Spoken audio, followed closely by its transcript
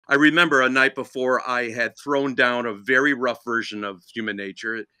I remember a night before I had thrown down a very rough version of Human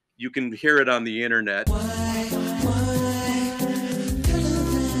Nature. You can hear it on the internet.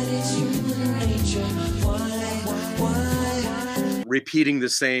 Repeating the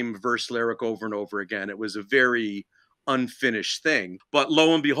same verse lyric over and over again. It was a very unfinished thing. But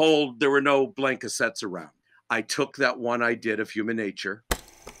lo and behold, there were no blank cassettes around. I took that one I did of Human Nature.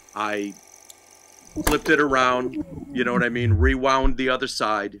 I flipped it around, you know what I mean? Rewound the other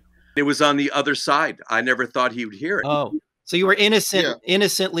side. It was on the other side. I never thought he would hear it. Oh, so you were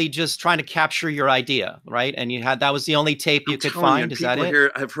innocently just trying to capture your idea, right? And that was the only tape you could find. Is that it?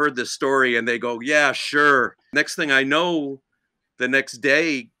 Here have heard this story and they go, yeah, sure. Next thing I know, the next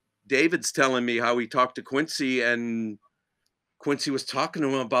day, David's telling me how he talked to Quincy, and Quincy was talking to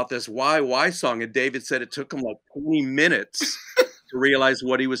him about this why song. And David said it took him like 20 minutes to realize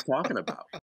what he was talking about.